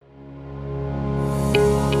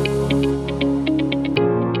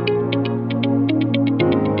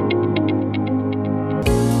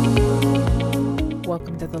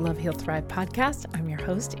Thrive podcast. I'm your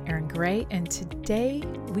host, Erin Gray, and today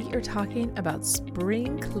we are talking about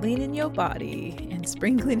spring cleaning your body and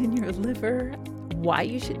spring cleaning your liver, why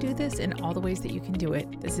you should do this, and all the ways that you can do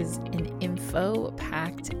it. This is an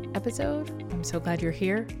info-packed episode. I'm so glad you're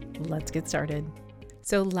here. Let's get started.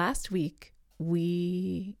 So last week,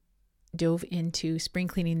 we dove into spring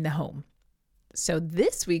cleaning the home. So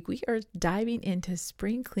this week we are diving into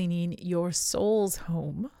spring cleaning your soul's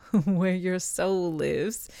home, where your soul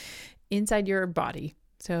lives inside your body.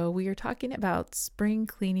 So we are talking about spring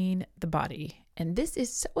cleaning the body. And this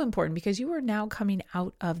is so important because you are now coming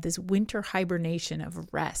out of this winter hibernation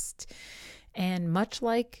of rest. And much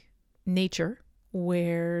like nature,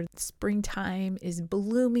 where springtime is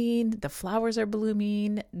blooming, the flowers are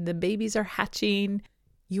blooming, the babies are hatching,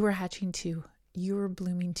 you are hatching too. You are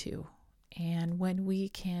blooming too. And when we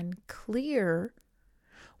can clear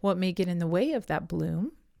what may get in the way of that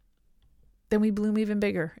bloom, then we bloom even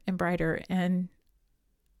bigger and brighter. And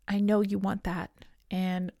I know you want that.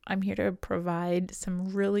 And I'm here to provide some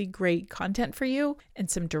really great content for you and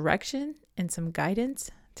some direction and some guidance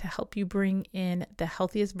to help you bring in the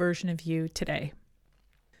healthiest version of you today.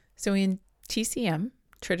 So in TCM,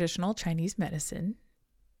 traditional Chinese medicine,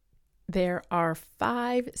 there are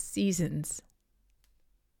 5 seasons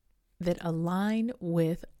that align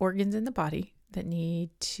with organs in the body that need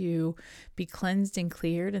to be cleansed and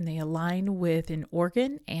cleared, and they align with an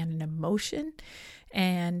organ and an emotion.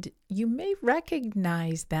 And you may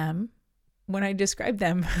recognize them when I describe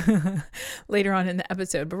them later on in the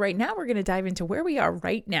episode. But right now, we're going to dive into where we are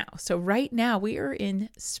right now. So right now, we are in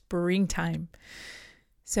springtime.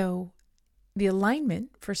 So the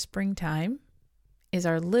alignment for springtime is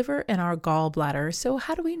our liver and our gallbladder. So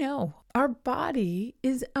how do we know? Our body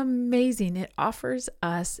is amazing. It offers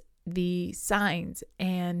us the signs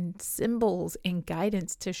and symbols and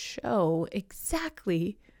guidance to show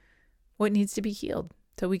exactly what needs to be healed.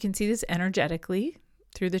 So we can see this energetically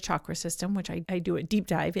through the chakra system, which I do a deep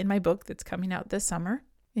dive in my book that's coming out this summer.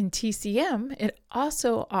 In TCM, it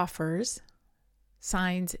also offers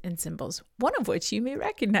signs and symbols, one of which you may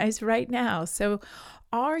recognize right now. So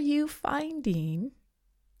are you finding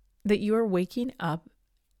that you are waking up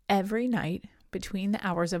every night between the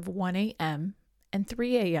hours of 1 a.m. and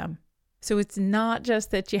 3 a.m.? So it's not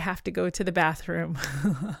just that you have to go to the bathroom.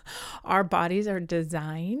 Our bodies are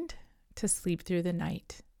designed to sleep through the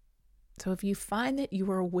night. So if you find that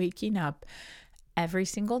you are waking up every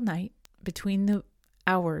single night between the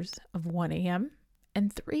hours of 1 a.m.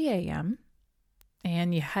 and 3 a.m.,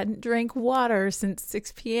 and you hadn't drank water since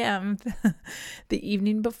 6 p.m. the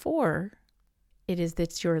evening before, it is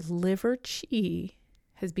that your liver chi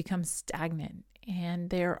has become stagnant. And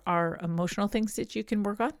there are emotional things that you can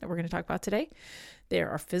work on that we're going to talk about today. There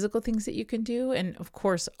are physical things that you can do. And of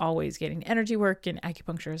course, always getting energy work and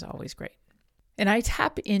acupuncture is always great. And I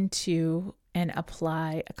tap into and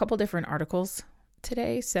apply a couple different articles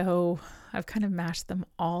today. So I've kind of mashed them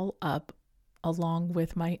all up along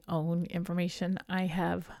with my own information. I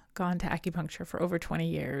have gone to acupuncture for over 20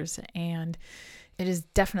 years, and it is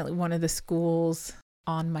definitely one of the schools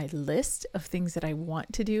on my list of things that I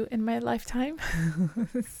want to do in my lifetime.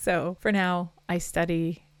 So for now, I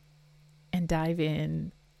study and dive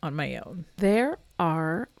in on my own. There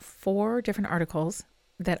are 4 different articles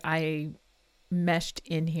that I meshed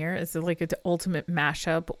in here as like an ultimate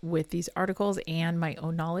mashup with these articles and my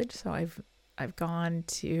own knowledge. So I've gone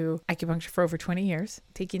to acupuncture for over 20 years.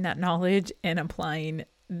 Taking that knowledge and applying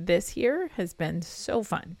this here has been so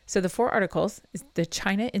fun. So the 4 articles is the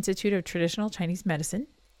China Institute of Traditional Chinese Medicine,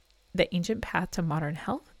 The Ancient Path to Modern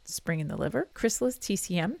Health, Spring in the Liver, Chrysalis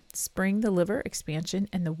TCM, Spring, the Liver, Expansion,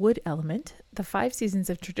 and the Wood Element, The 5 Seasons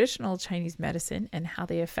of Traditional Chinese Medicine and How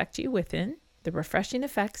They Affect You Within, The Refreshing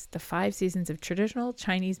Effects, The 5 Seasons of Traditional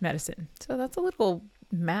Chinese Medicine. So that's a little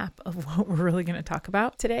map of what we're really going to talk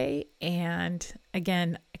about today. And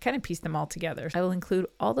again, I kind of pieced them all together. I will include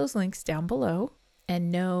all those links down below, and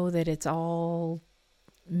know that it's all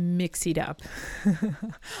mixied up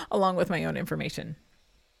along with my own information.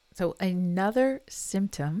 So another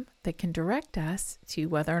symptom that can direct us to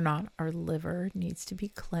whether or not our liver needs to be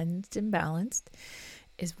cleansed and balanced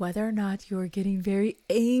is whether or not you're getting very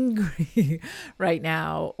angry right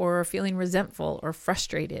now or feeling resentful or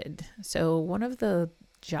frustrated. So one of the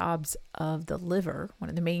jobs of the liver, one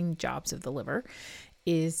of the main jobs of the liver,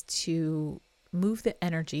 is to move the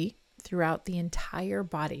energy throughout the entire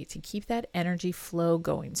body to keep that energy flow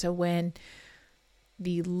going. So when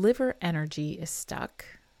the liver energy is stuck,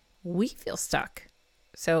 we feel stuck.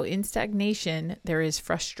 So in stagnation, there is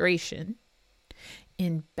frustration.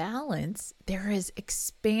 in balance, there is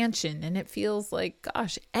expansion, and it feels like,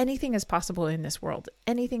 gosh, anything is possible in this world.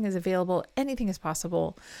 Anything is available. Anything is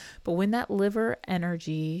possible. But when that liver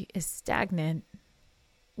energy is stagnant,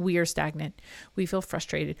 we are stagnant. We feel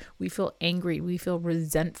frustrated. We feel angry. We feel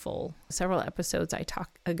resentful. Several episodes I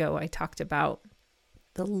talked about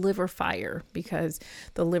the liver fire, because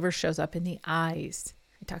the liver shows up in the eyes.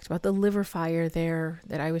 I talked about the liver fire there,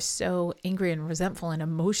 that I was so angry and resentful and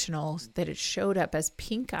emotional that it showed up as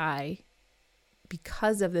pink eye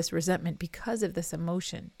because of this resentment, because of this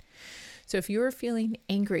emotion. So if you were feeling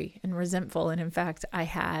angry and resentful, and in fact, I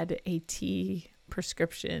had a tea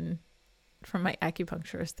prescription from my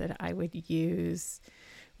acupuncturist that I would use.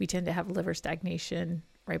 We tend to have liver stagnation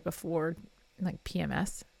right before like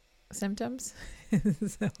PMS symptoms.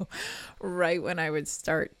 So right when I would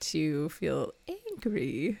start to feel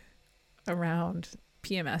angry around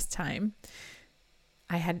PMS time,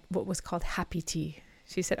 I had what was called happy tea.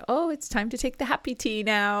 She said, "Oh, it's time to take the happy tea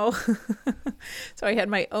now." So I had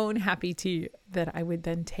my own happy tea that I would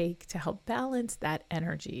then take to help balance that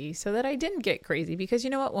energy so that I didn't get crazy, because you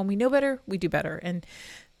know what? When we know better, we do better. And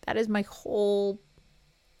that is my whole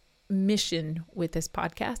mission with this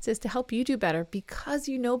podcast, is to help you do better, because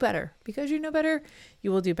you know better. Because you know better,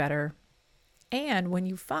 you will do better. And when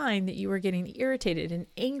you find that you are getting irritated and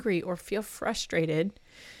angry or feel frustrated,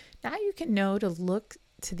 now you can know to look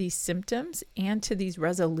to these symptoms and to these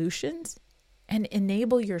resolutions and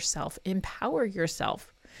enable yourself, empower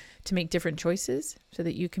yourself to make different choices so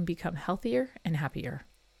that you can become healthier and happier.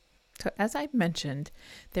 So as I mentioned,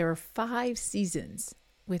 there are 5 seasons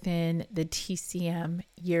within the TCM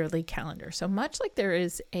yearly calendar. So much like there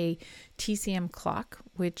is a TCM clock,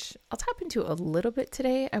 which I'll tap into a little bit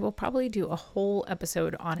today, I will probably do a whole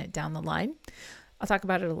episode on it down the line. I'll talk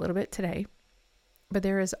about it a little bit today. But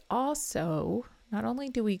there is also, not only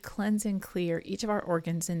do we cleanse and clear each of our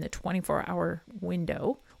organs in the 24-hour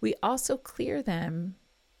window, we also clear them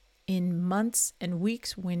in months and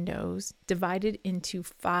weeks windows divided into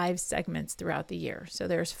 5 segments throughout the year. So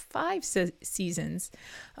there's 5 seasons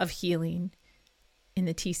of healing in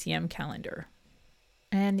the TCM calendar.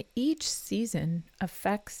 And each season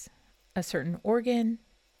affects a certain organ,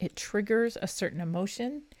 it triggers a certain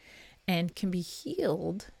emotion, and can be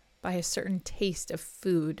healed by a certain taste of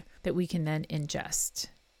food that we can then ingest.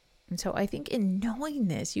 And so I think in knowing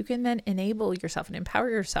this, you can then enable yourself and empower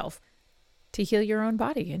yourself to heal your own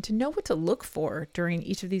body and to know what to look for during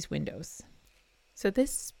each of these windows. So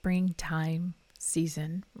this springtime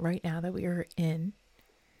season right now that we are in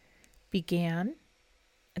began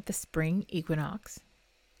at the spring equinox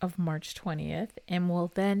of March 20th and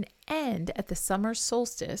will then end at the summer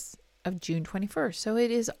solstice of June 21st. So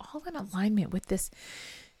it is all in alignment with this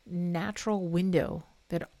natural window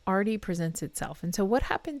that already presents itself. And so what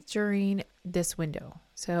happens during this window?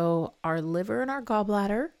 So our liver and our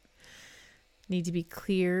gallbladder need to be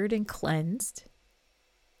cleared and cleansed.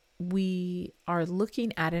 We are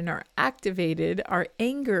looking at and are activated. Our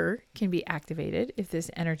anger can be activated if this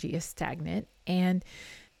energy is stagnant. And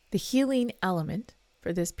the healing element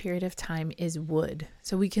for this period of time is wood.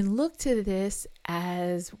 So we can look to this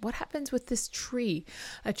as what happens with this tree.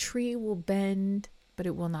 A tree will bend, but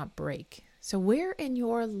it will not break. So where in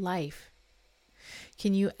your life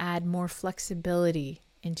can you add more flexibility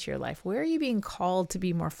into your life? Where are you being called to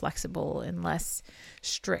be more flexible and less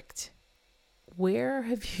strict? Where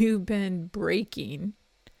have you been breaking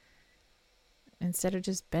instead of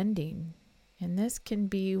just bending? And this can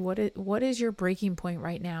be what is your breaking point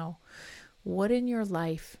right now? What in your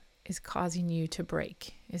life is causing you to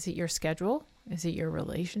break? Is it your schedule? Is it your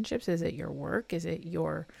relationships? Is it your work? Is it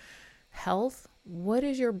your health? What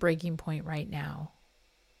is your breaking point right now?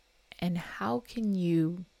 And how can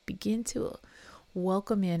you begin to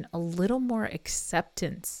welcome in a little more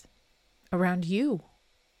acceptance around you?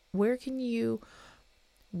 Where can you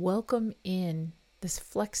welcome in this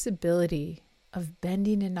flexibility of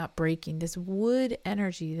bending and not breaking, this wood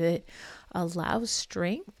energy that allows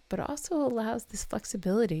strength, but also allows this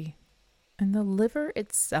flexibility? And the liver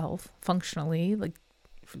itself, functionally, like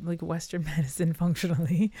Western medicine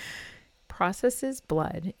functionally, processes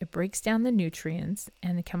blood. It breaks down the nutrients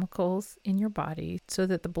and the chemicals in your body so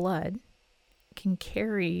that the blood can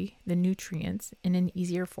carry the nutrients in an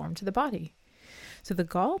easier form to the body. So the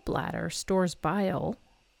gallbladder stores bile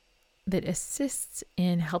that assists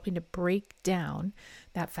in helping to break down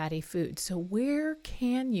that fatty food. So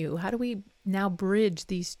how do we now bridge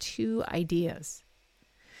these 2 ideas?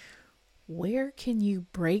 Where can you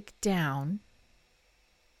break down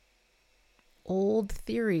old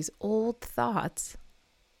theories, old thoughts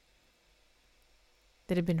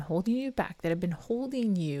that have been holding you back, that have been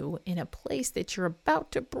holding you in a place that you're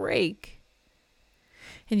about to break.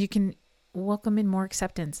 And you can welcome in more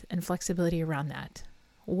acceptance and flexibility around that.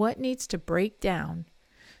 What needs to break down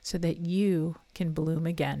so that you can bloom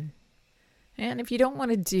again? And if you don't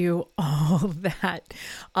want to do all that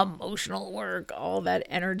emotional work, all that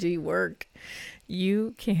energy work,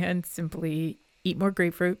 you can simply eat more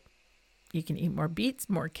grapefruit. You can eat more beets,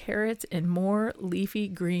 more carrots, and more leafy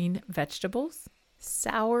green vegetables.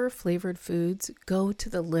 Sour flavored foods go to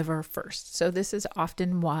the liver first. So this is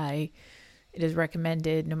often why it is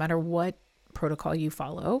recommended, no matter what protocol you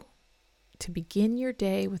follow, to begin your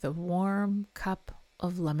day with a warm cup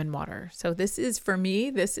of lemon water. So this is, for me,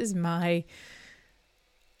 this is my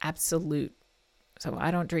absolute. So I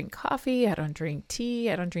don't drink coffee, I don't drink tea,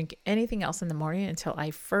 I don't drink anything else in the morning until I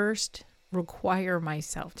first require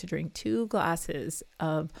myself to drink 2 glasses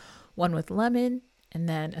of, one with lemon and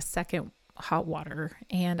then a second hot water.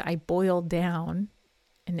 And I boil down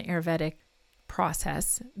an Ayurvedic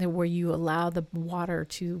process where you allow the water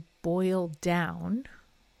to boil down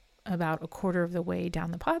about a quarter of the way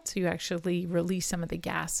down the pot, so you actually release some of the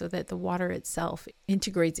gas so that the water itself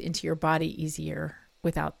integrates into your body easier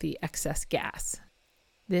without the excess gas.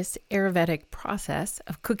 This Ayurvedic process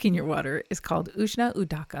of cooking your water is called Ushna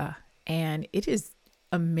Udaka, and it is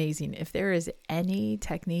amazing. If there is any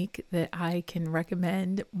technique that I can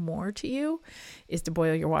recommend more to you, is to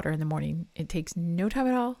boil your water in the morning. It takes no time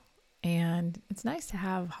at all. And it's nice to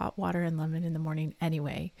have hot water and lemon in the morning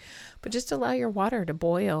anyway, but just allow your water to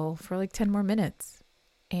boil for like 10 more minutes.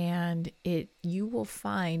 And you will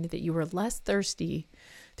find that you are less thirsty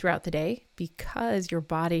throughout the day because your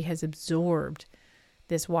body has absorbed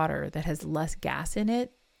this water that has less gas in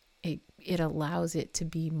it. It allows it to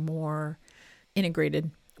be more integrated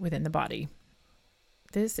within the body.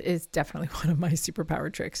 This is definitely one of my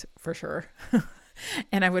superpower tricks for sure.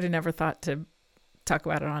 And I would have never thought to talk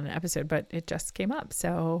about it on an episode, but it just came up.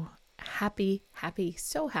 So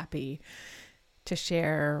so happy to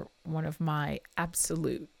share one of my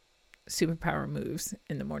absolute superpower moves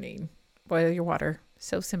in the morning. Boil your water.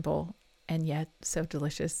 So simple and yet so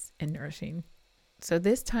delicious and nourishing. So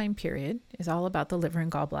this time period is all about the liver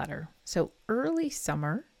and gallbladder. So early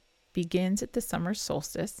summer begins at the summer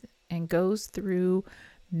solstice and goes through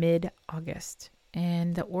mid-August.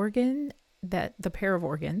 And the pair of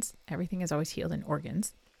organs, everything is always healed in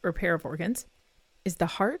organs, or pair of organs, is the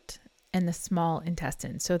heart and the small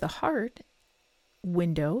intestine. So the heart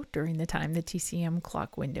window during the time, the TCM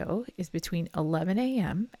clock window, is between 11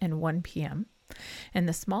 a.m. and 1 p.m. And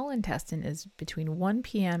the small intestine is between 1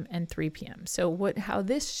 p.m. and 3 p.m. So how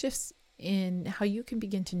this shifts in how you can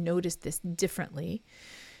begin to notice this differently.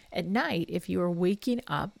 At night, if you are waking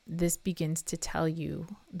up, this begins to tell you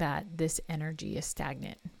that this energy is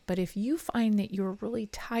stagnant. But if you find that you're really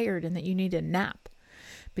tired and that you need a nap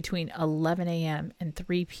between 11 a.m. and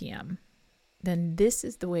 3 p.m., then this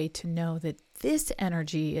is the way to know that this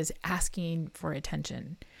energy is asking for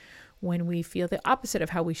attention when we feel the opposite of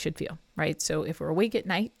how we should feel, right? So if we're awake at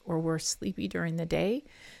night or we're sleepy during the day,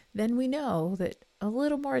 then we know that a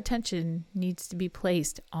little more attention needs to be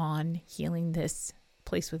placed on healing this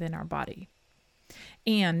place within our body,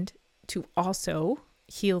 and to also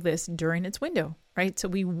heal this during its window, right? So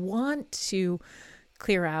we want to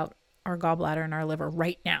clear out our gallbladder and our liver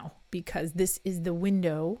right now because this is the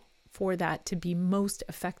window for that to be most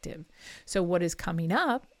effective. So what is coming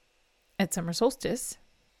up at summer solstice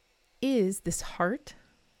is this heart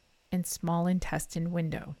and small intestine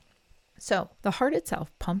window. So the heart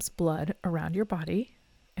itself pumps blood around your body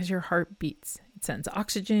as your heart beats. It sends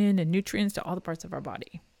oxygen and nutrients to all the parts of our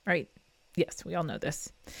body, right? Yes, we all know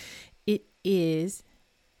this. It is,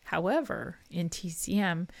 however, in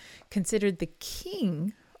TCM, considered the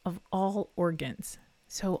king of all organs.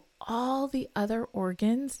 So all the other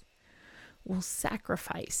organs will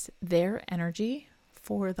sacrifice their energy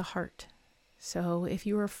for the heart. So if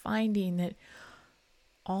you are finding that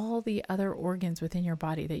all the other organs within your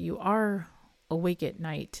body, that you are awake at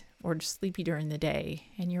night or sleepy during the day,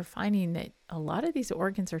 and you're finding that a lot of these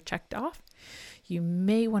organs are checked off, you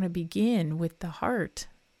may want to begin with the heart.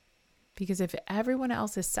 Because if everyone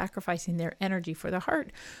else is sacrificing their energy for the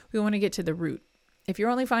heart, we want to get to the root. If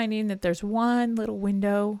you're only finding that there's one little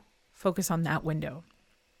window, focus on that window.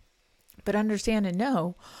 But understand and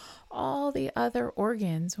know all the other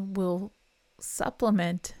organs will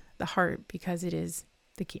supplement the heart because it is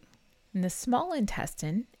the king. And the small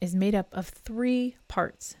intestine is made up of 3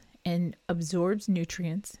 parts and absorbs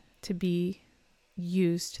nutrients to be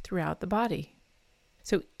used throughout the body.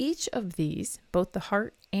 So each of these, both the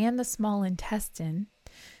heart and the small intestine,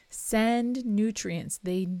 send nutrients.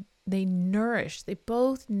 They They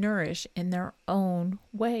both nourish in their own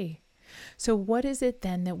way. So what is it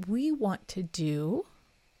then that we want to do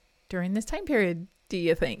during this time period, do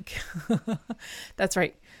you think? That's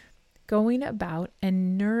right. Going about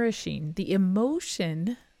and nourishing. The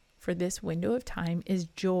emotion for this window of time is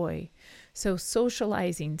joy. So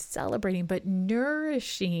socializing, celebrating, but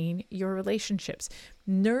nourishing your relationships,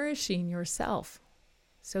 nourishing yourself.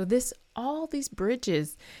 So all these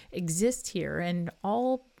bridges exist here and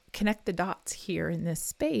all connect the dots here in this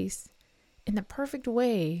space in the perfect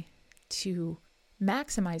way to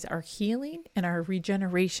maximize our healing and our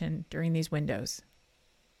regeneration during these windows.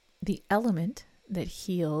 The element that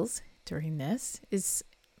heals during this is,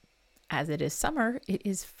 as it is summer, it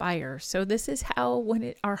is fire. So this is how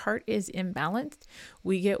when our heart is imbalanced,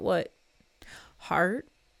 we get what? Heart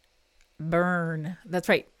burn. That's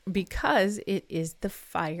right, because it is the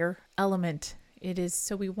fire element. It is,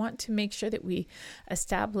 so we want to make sure that we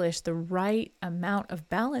establish the right amount of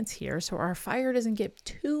balance here so our fire doesn't get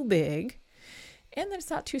too big and that it's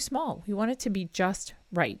not too small. We want it to be just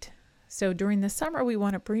right. So during the summer, we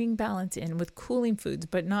want to bring balance in with cooling foods,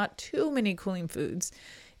 but not too many cooling foods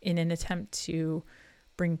in an attempt to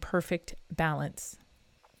bring perfect balance.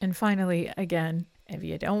 And finally, again, if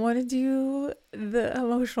you don't want to do the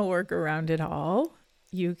emotional work around it all,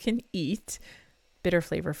 you can eat bitter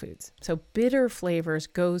flavor foods. So bitter flavors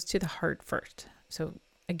goes to the heart first. So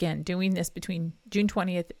again, doing this between June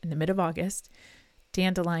 20th and the mid of August,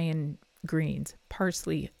 dandelion greens,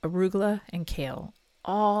 parsley, arugula, and kale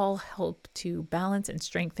all help to balance and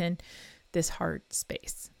strengthen this heart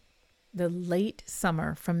space. The late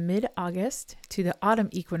summer from mid-August to the autumn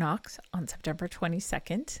equinox on September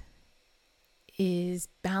 22nd is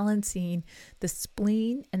balancing the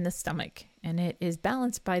spleen and the stomach, and it is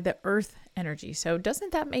balanced by the earth energy. So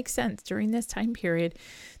doesn't that make sense? During this time period,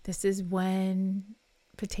 this is when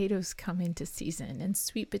potatoes come into season, and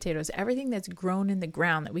sweet potatoes, everything that's grown in the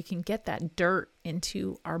ground that we can get that dirt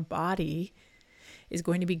into our body is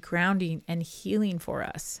going to be grounding and healing for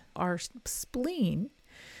us. Our spleen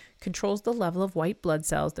controls the level of white blood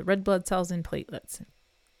cells, the red blood cells, and platelets.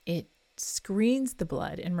 It screens the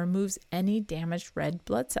blood and removes any damaged red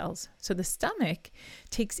blood cells. So the stomach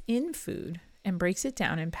takes in food and breaks it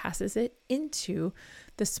down and passes it into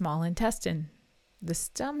the small intestine. The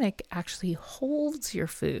stomach actually holds your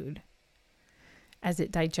food as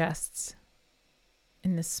it digests,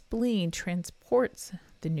 and the spleen transports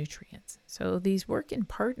the nutrients. So these work in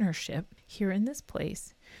partnership here in this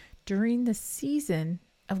place during the season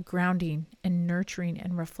of grounding and nurturing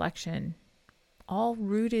and reflection, all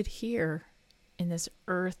rooted here in this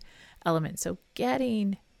earth element. So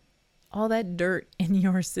getting all that dirt in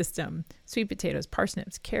your system, sweet potatoes,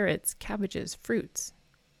 parsnips, carrots, cabbages, fruits.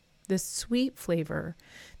 The sweet flavor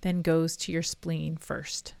then goes to your spleen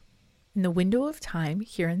first. In the window of time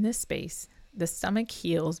here in this space, the stomach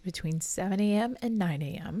heals between 7 a.m. and 9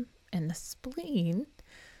 a.m. and the spleen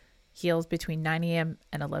heals between 9 a.m.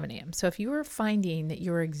 and 11 a.m. So if you are finding that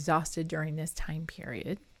you're exhausted during this time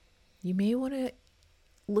period, you may want to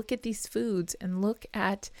look at these foods and look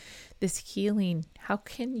at this healing. How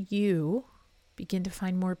can you begin to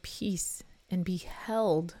find more peace and be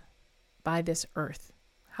held by this earth?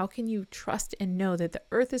 How can you trust and know that the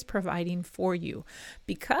earth is providing for you?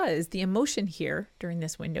 Because the emotion here during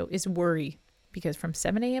this window is worry. Because from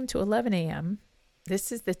 7 a.m. to 11 a.m., this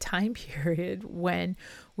is the time period when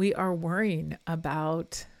we are worrying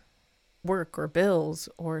about work or bills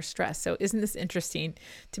or stress. So isn't this interesting?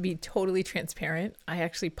 To be totally transparent, I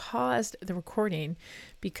actually paused the recording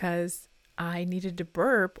because I needed to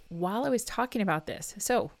burp while I was talking about this.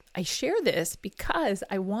 So I share this because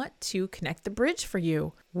I want to connect the bridge for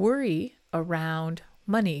you. Worry around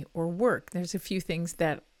money or work. There's a few things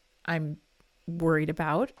that I'm worried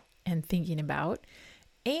about and thinking about.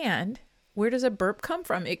 And where does a burp come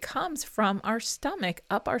from? It comes from our stomach,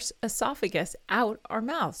 up our esophagus, out our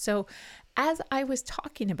mouth. So as I was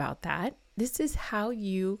talking about that, this is how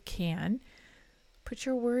you can put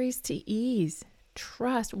your worries to ease.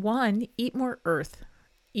 Trust. One, eat more earth,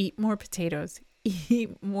 eat more potatoes,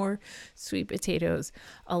 eat more sweet potatoes.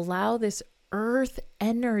 Allow this earth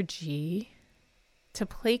energy to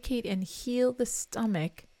placate and heal the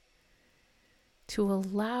stomach, to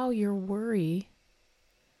allow your worry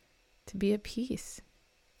to be at peace.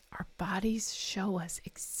 Our bodies show us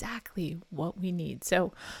exactly what we need.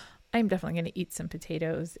 So I'm definitely going to eat some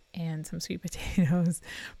potatoes and some sweet potatoes,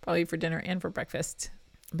 probably for dinner and for breakfast.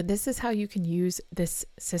 But this is how you can use this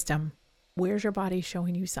system. Where's your body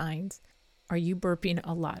showing you signs? Are you burping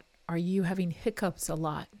a lot? Are you having hiccups a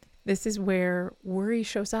lot? This is where worry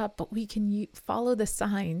shows up, but we can follow the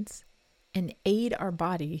signs and aid our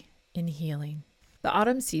body in healing. The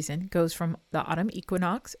autumn season goes from the autumn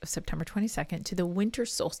equinox of September 22nd to the winter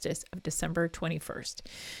solstice of December 21st.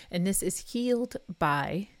 And this is healed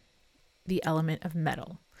by the element of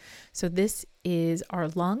metal. So this is our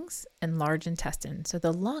lungs and large intestine. So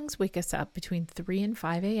the lungs wake us up between 3 and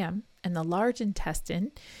 5 a.m. and the large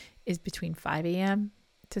intestine is between 5 a.m.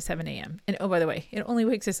 to 7 a.m. And oh, by the way, it only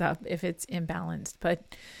wakes us up if it's imbalanced.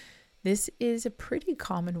 But this is a pretty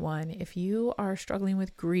common one. If you are struggling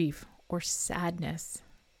with grief or sadness,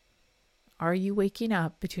 are you waking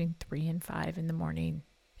up between 3 and 5 in the morning?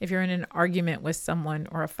 If you're in an argument with someone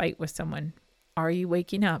or a fight with someone, are you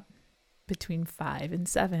waking up between 5 and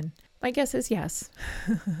 7? My guess is yes.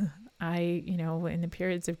 In the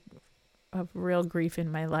periods of real grief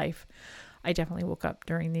in my life, I definitely woke up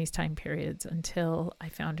during these time periods until I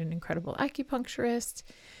found an incredible acupuncturist,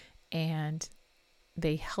 and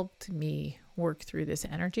they helped me work through this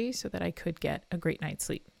energy so that I could get a great night's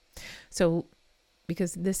sleep. So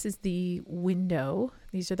because this is the window,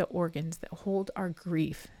 these are the organs that hold our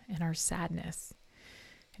grief and our sadness.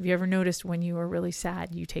 Have you ever noticed when you are really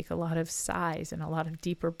sad, you take a lot of sighs and a lot of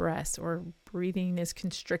deeper breaths, or breathing is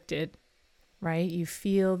constricted, right? You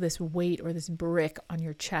feel this weight or this brick on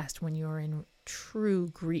your chest when you are in true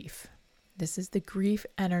grief. This is the grief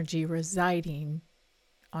energy residing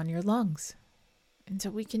on your lungs. And so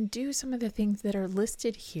we can do some of the things that are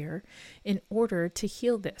listed here in order to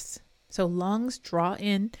heal this. So lungs draw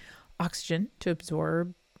in oxygen to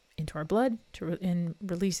absorb into our blood and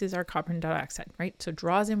releases our carbon dioxide, right? So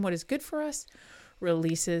draws in what is good for us,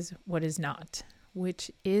 releases what is not,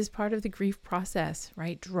 which is part of the grief process,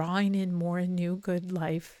 right? Drawing in more new good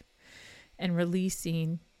life and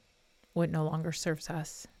releasing what no longer serves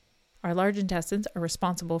us. Our large intestines are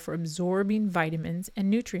responsible for absorbing vitamins and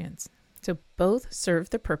nutrients. So both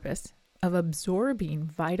serve the purpose of absorbing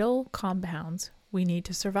vital compounds we need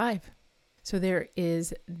to survive. So there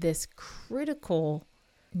is this critical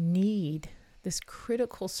need, this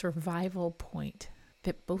critical survival point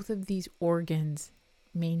that both of these organs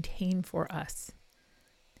maintain for us.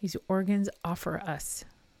 These organs offer us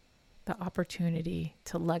the opportunity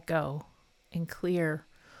to let go and clear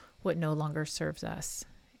what no longer serves us.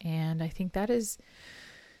 And I think that is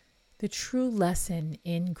the true lesson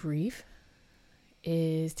in grief,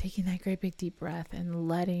 is taking that great big deep breath and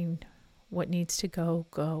letting what needs to go,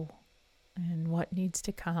 go, and what needs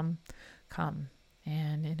to come, come.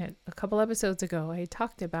 And in a couple episodes ago, I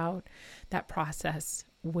talked about that process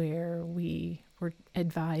where we were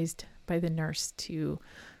advised by the nurse to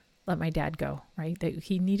let my dad go, right? That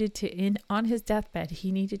he needed to, on his deathbed,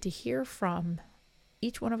 he needed to hear from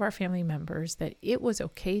each one of our family members that it was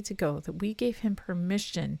okay to go, that we gave him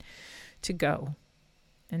permission to go.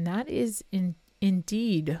 And that is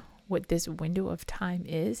indeed what this window of time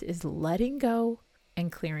is letting go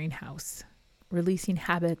and clearing house, releasing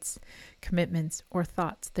habits, commitments, or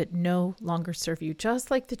thoughts that no longer serve you. Just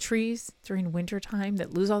like the trees during wintertime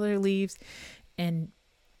that lose all their leaves and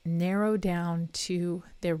narrow down to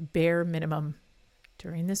their bare minimum.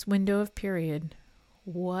 During this window of period,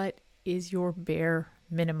 what is your bare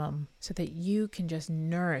minimum so that you can just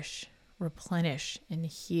nourish, replenish, and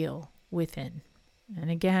heal within? And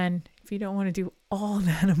again, if you don't want to do all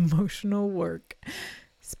that emotional work,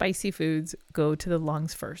 spicy foods go to the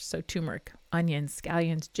lungs first. So turmeric, onions,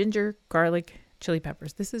 scallions, ginger, garlic, chili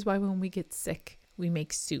peppers. This is why when we get sick, we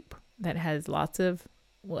make soup that has lots of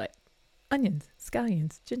what? Onions,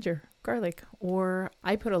 scallions, ginger, garlic. Or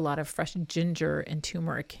I put a lot of fresh ginger and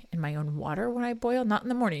turmeric in my own water when I boil, not in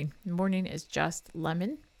the morning. The morning is just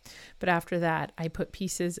lemon. But after that, I put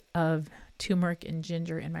pieces of turmeric and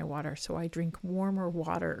ginger in my water. So I drink warmer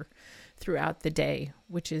water throughout the day,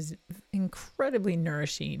 which is incredibly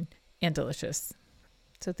nourishing and delicious.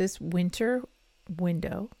 So this winter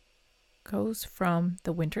window goes from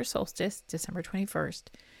the winter solstice, December 21st,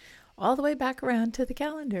 all the way back around to the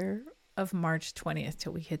calendar of March 20th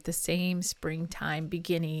till we hit the same springtime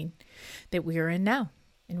beginning that we are in now.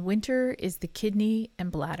 And winter is the kidney and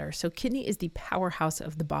bladder. So kidney is the powerhouse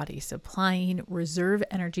of the body, supplying reserve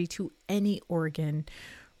energy to any organ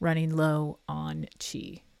running low on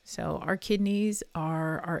chi. So our kidneys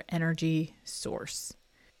are our energy source.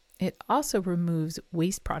 It also removes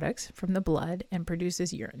waste products from the blood and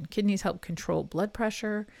produces urine. Kidneys help control blood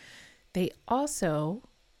pressure. They also,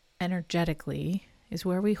 energetically, is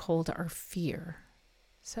where we hold our fear.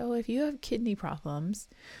 So if you have kidney problems,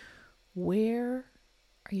 where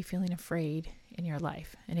are you feeling afraid in your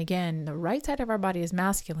life? And again, the right side of our body is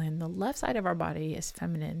masculine. The left side of our body is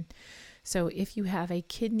feminine. So if you have a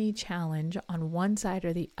kidney challenge on one side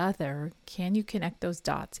or the other, can you connect those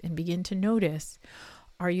dots and begin to notice,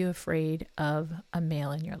 Are you afraid of a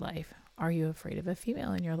male in your life? Are you afraid of a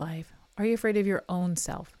female in your life? Are you afraid of your own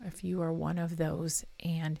self? If you are one of those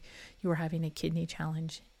and you are having a kidney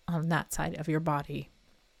challenge on that side of your body.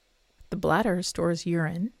 The bladder stores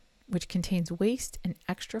urine, which contains waste and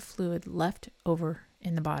extra fluid left over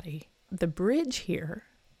in the body. The bridge here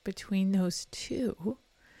between those two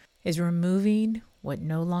is removing what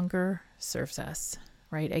no longer serves us,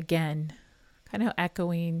 right? Again, kind of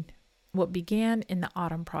echoing what began in the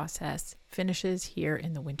autumn process, finishes here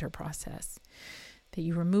in the winter process. That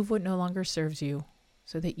you remove what no longer serves you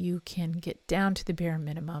so that you can get down to the bare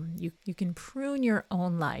minimum. You can prune your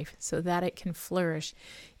own life so that it can flourish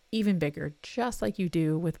even bigger, just like you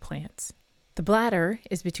do with plants. The bladder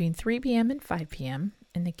is between 3 p.m. and 5 p.m.,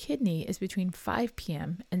 and the kidney is between 5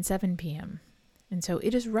 p.m. and 7 p.m. And so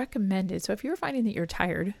it is recommended. So if you're finding that you're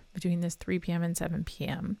tired between this 3 p.m. and 7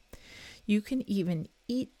 p.m., you can even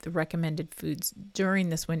eat the recommended foods during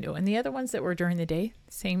this window. And the other ones that were during the day,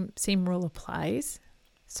 same rule applies.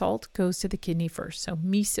 Salt goes to the kidney first. So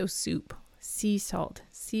miso soup, sea salt,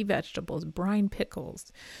 sea vegetables, brine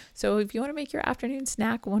pickles. So if you want to make your afternoon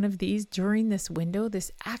snack one of these during this window,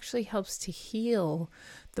 this actually helps to heal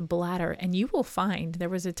the bladder. And you will find there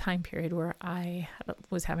was a time period where I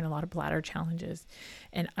was having a lot of bladder challenges,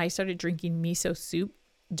 and I started drinking miso soup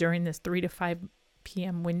during this 3 to 5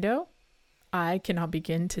 p.m. window. I cannot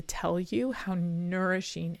begin to tell you how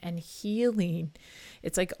nourishing and healing.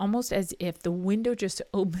 It's like almost as if the window just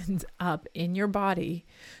opens up in your body.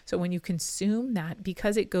 So when you consume that,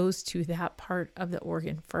 because it goes to that part of the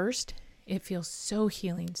organ first, it feels so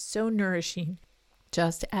healing, so nourishing.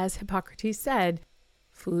 Just as Hippocrates said,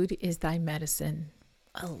 food is thy medicine.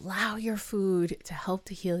 Allow your food to help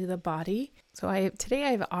to heal the body. So today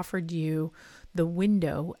I've offered you the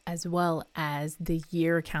window as well as the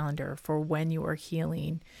year calendar for when you are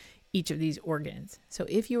healing each of these organs. So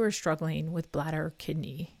if you are struggling with bladder or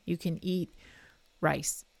kidney, you can eat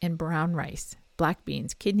rice and brown rice, black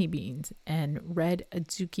beans, kidney beans, and red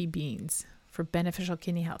azuki beans for beneficial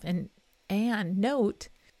kidney health. And note,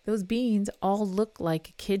 those beans all look like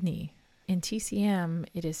a kidney. In TCM,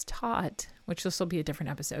 it is taught, which this will be a different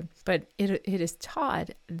episode, but it is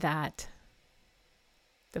taught that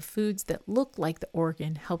the foods that look like the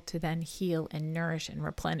organ help to then heal and nourish and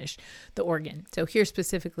replenish the organ. So here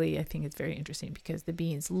specifically, I think it's very interesting because the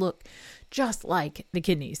beans look just like the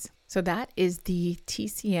kidneys. So that is the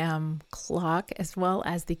TCM clock as well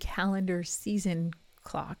as the calendar season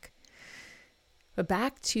clock. But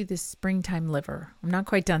back to the springtime liver. I'm not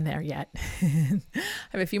quite done there yet. I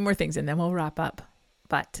have a few more things and then we'll wrap up.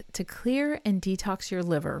 But to clear and detox your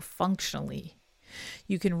liver functionally,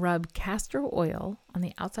 you can rub castor oil on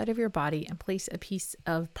the outside of your body and place a piece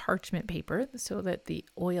of parchment paper so that the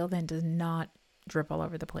oil then does not drip all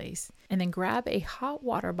over the place. And then grab a hot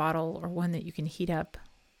water bottle or one that you can heat up,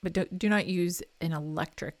 but do not use an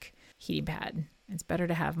electric heating pad. It's better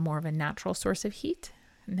to have more of a natural source of heat.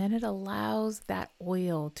 And then it allows that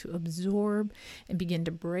oil to absorb and begin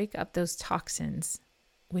to break up those toxins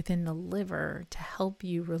within the liver to help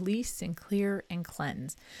you release and clear and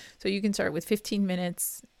cleanse. So you can start with 15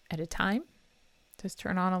 minutes at a time. Just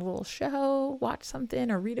turn on a little show, watch something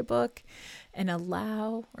or read a book and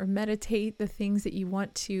allow or meditate the things that you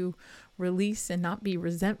want to release and not be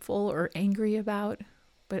resentful or angry about.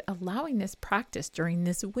 But allowing this practice during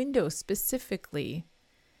this window specifically,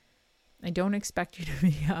 I don't expect you to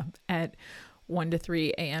be up at 1 to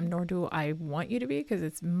 3 a.m., nor do I want you to be, because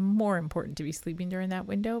it's more important to be sleeping during that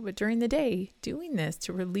window. But during the day, doing this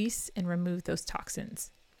to release and remove those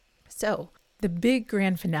toxins. So the big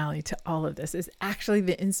grand finale to all of this is actually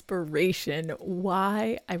the inspiration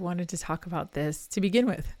why I wanted to talk about this to begin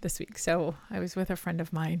with this week. So I was with a friend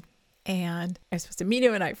of mine and I was supposed to meet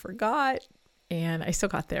him and I forgot. And I still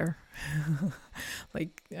got there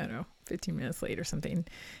like, 15 minutes late or something.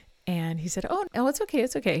 And he said, oh, it's okay.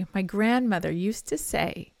 It's okay. My grandmother used to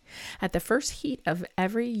say, at the first heat of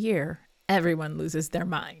every year, everyone loses their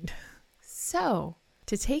mind. So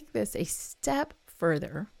to take this a step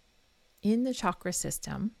further in the chakra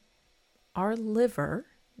system, our liver,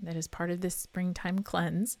 that is part of this springtime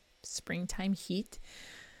cleanse, springtime heat,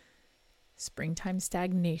 springtime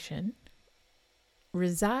stagnation,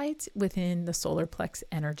 resides within the solar plex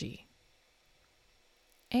energy.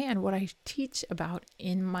 And what I teach about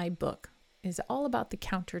in my book is all about the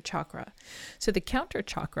counter chakra. So the counter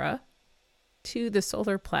chakra to the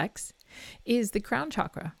solar plex is the crown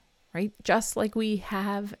chakra, right? Just like we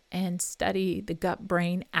have and study the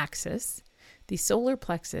gut-brain axis, the solar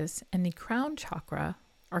plexus and the crown chakra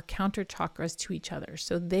are counter chakras to each other.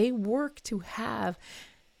 So they work to have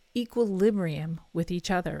equilibrium with each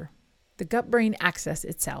other. The gut-brain axis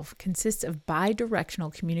itself consists of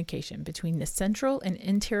bidirectional communication between the central and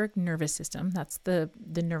enteric nervous system, that's the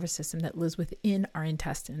nervous system that lives within our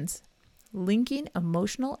intestines, linking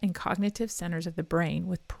emotional and cognitive centers of the brain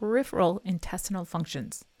with peripheral intestinal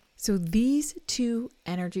functions. So these two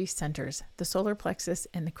energy centers, the solar plexus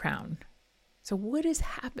and the crown. So what is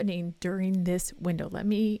happening during this window?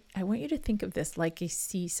 I want you to think of this like a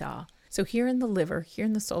seesaw. So here in the liver, here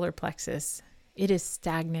in the solar plexus, it is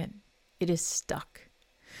stagnant. It is stuck.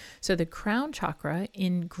 So the crown chakra,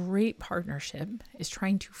 in great partnership, is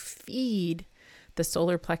trying to feed the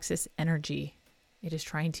solar plexus energy. It is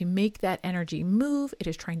trying to make that energy move. It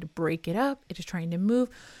is trying to break it up. It is trying to move.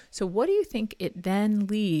 So what do you think it then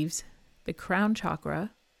leaves the crown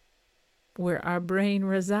chakra, where our brain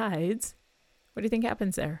resides? What do you think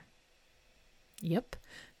happens there? Yep,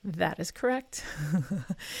 that is correct.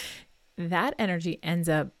 That energy ends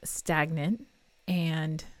up stagnant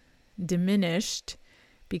and diminished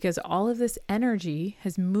because all of this energy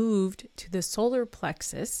has moved to the solar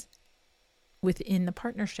plexus within the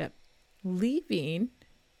partnership, leaving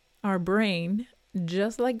our brain,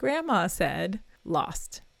 just like grandma said,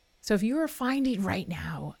 lost. So if you are finding right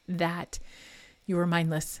now that you are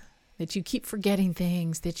mindless, that you keep forgetting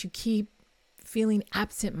things, that you keep feeling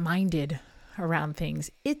absent-minded around things,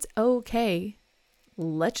 it's okay.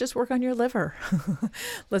 Let's just work on your liver.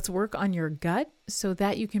 Let's work on your gut so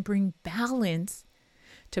that you can bring balance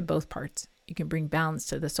to both parts. You can bring balance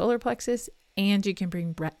to the solar plexus and you can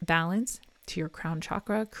bring balance to your crown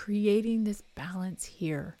chakra, creating this balance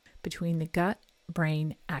here between the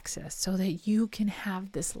gut-brain axis so that you can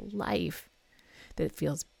have this life that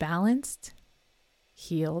feels balanced,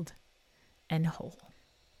 healed, and whole.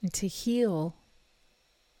 And to heal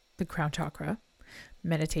the crown chakra,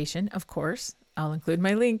 meditation, of course, I'll include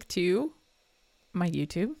my link to my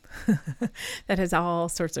YouTube that has all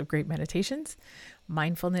sorts of great meditations,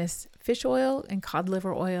 mindfulness, fish oil and cod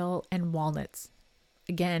liver oil, and walnuts.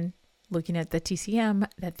 Again, looking at the TCM,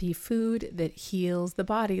 that the food that heals the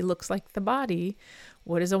body looks like the body.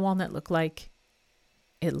 What does a walnut look like?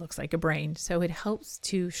 It looks like a brain. So it helps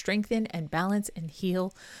to strengthen and balance and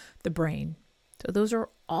heal the brain. So those are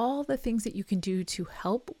all the things that you can do to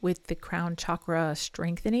help with the crown chakra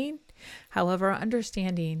strengthening. However,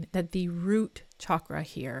 understanding that the root chakra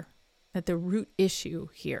here, that the root issue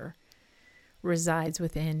here resides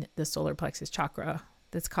within the solar plexus chakra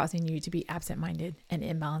that's causing you to be absent-minded and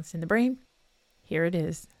imbalanced in the brain. Here it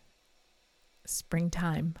is.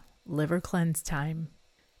 Springtime, liver cleanse time.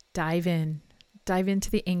 Dive into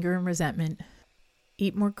the anger and resentment.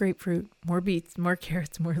 Eat more grapefruit, more beets, more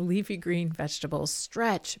carrots, more leafy green vegetables.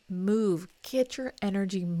 Stretch, move, get your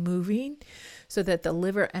energy moving so that the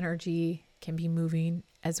liver energy can be moving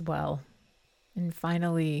as well. And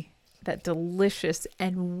finally, that delicious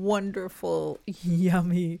and wonderful,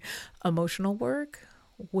 yummy emotional work.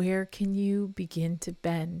 Where can you begin to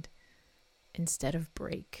bend instead of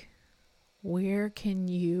break? Where can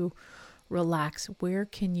you relax? Where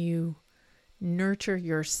can you nurture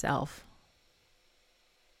yourself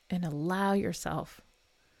and allow yourself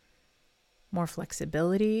more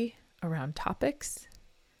flexibility around topics,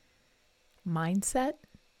 mindset,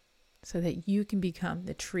 so that you can become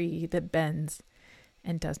the tree that bends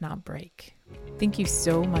and does not break. Thank you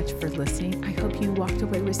so much for listening. I hope you walked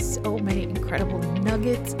away with so many incredible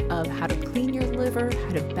nuggets of how to clean your liver, how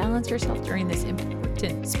to balance yourself during this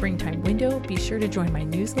important springtime window. Be sure to join my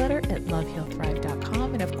newsletter at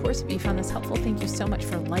lovehealthrive.com. And of course, if you found this helpful, thank you so much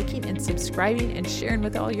for liking and subscribing and sharing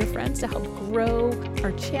with all your friends to help grow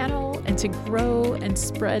our channel and to grow and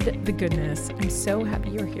spread the goodness. I'm so happy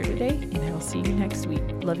you're here today, and I will see you next week.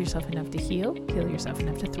 Love yourself enough to heal yourself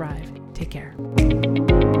enough to thrive. Take care.